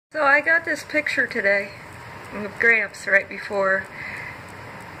So I got this picture today of Gramps right before,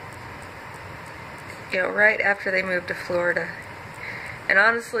 right after they moved to Florida. And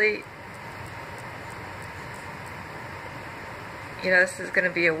honestly, this is going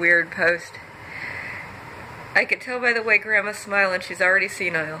to be a weird post. I could tell by the way Grandma's smiling, she's already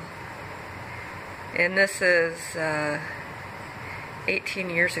senile. And this is 18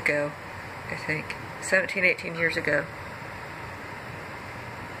 years ago, I think. 17, 18 years ago.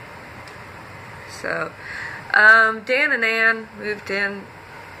 So, Dan and Ann moved in,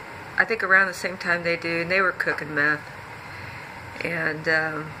 I think around the same time they do, and they were cooking meth. And,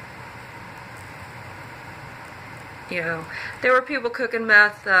 there were people cooking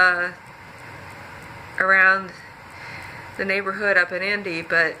meth around the neighborhood up in Indy,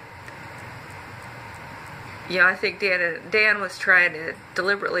 but, I think Dan was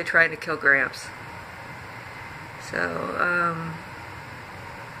deliberately trying to kill Gramps. So,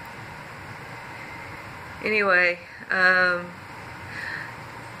 anyway,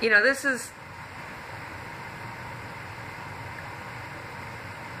 this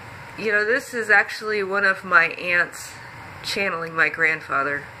is actually one of my aunts channeling my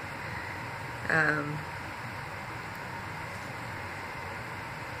grandfather.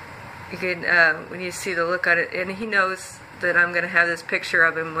 You can, when you see the look on it, and he knows that I'm going to have this picture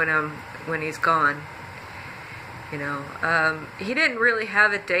of him when he's gone. He didn't really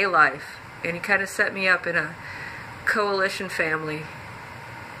have a day life. And he kind of set me up in a coalition family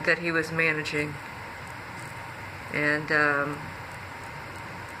that he was managing. And,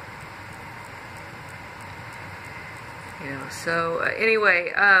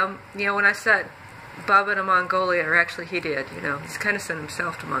 anyway, when I sent Bubba to Mongolia, or actually he did, he's kind of sent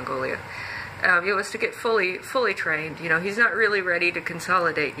himself to Mongolia. It was to get fully trained. He's not really ready to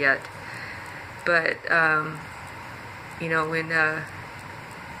consolidate yet. But, when,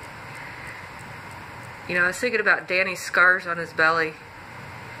 I was thinking about Danny's scars on his belly.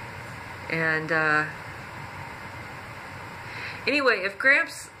 And, anyway, if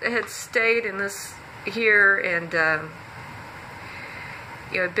Gramps had stayed in this here and,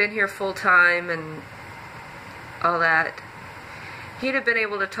 had been here full time and all that, he'd have been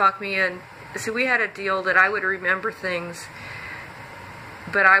able to talk me in. See, we had a deal that I would remember things,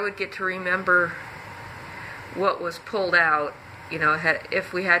 but I would get to remember what was pulled out,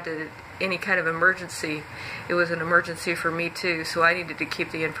 if we had any kind of emergency. It was an emergency for me too, so I needed to keep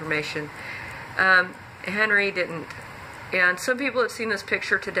the information. Henry didn't. And some people have seen this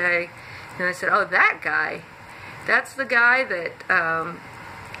picture today, and I said, oh, that guy, that's the guy that,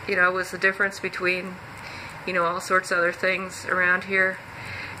 was the difference between, all sorts of other things around here.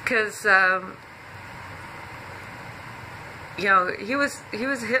 Because, he was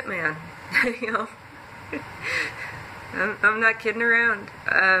a hitman, I'm not kidding around,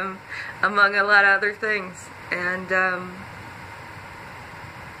 among a lot of other things. And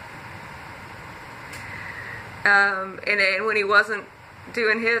when he wasn't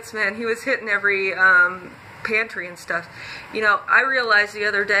doing hits, man, he was hitting every pantry and stuff. I realized the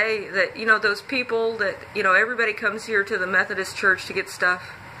other day that, those people that, everybody comes here to the Methodist church to get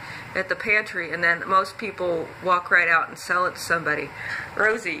stuff at the pantry, and then most people walk right out and sell it to somebody.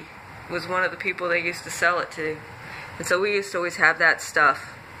 Rosie was one of the people they used to sell it to. And so we used to always have that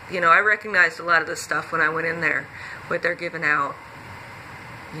stuff. I recognized a lot of the stuff when I went in there, what they're giving out.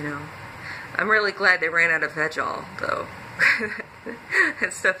 I'm really glad they ran out of veg-all, though.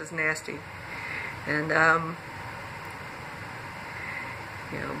 That stuff is nasty. And,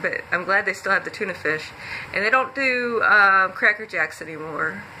 but I'm glad they still have the tuna fish. And they don't do Cracker Jacks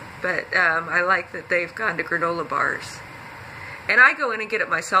anymore. But I like that they've gone to granola bars. And I go in and get it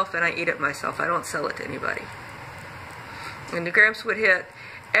myself, and I eat it myself. I don't sell it to anybody. And the Gramps would hit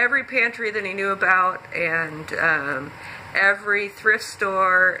every pantry that he knew about, and every thrift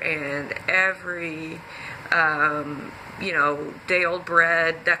store, and every, day-old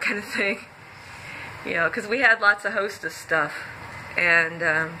bread, that kind of thing. Because we had lots of Hostess stuff. And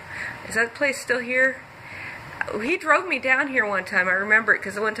is that place still here? He drove me down here one time. I remember it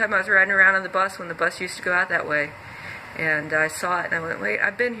because the one time I was riding around on the bus when the bus used to go out that way. And I saw it, and I went, wait,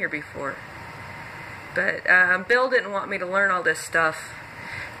 I've been here before. But Bill didn't want me to learn all this stuff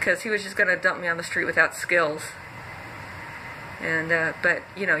because he was just going to dump me on the street without skills. And but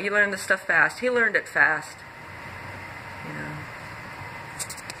you learn the stuff fast. He learned it fast.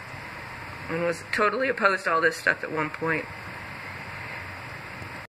 And was totally opposed to all this stuff at one point.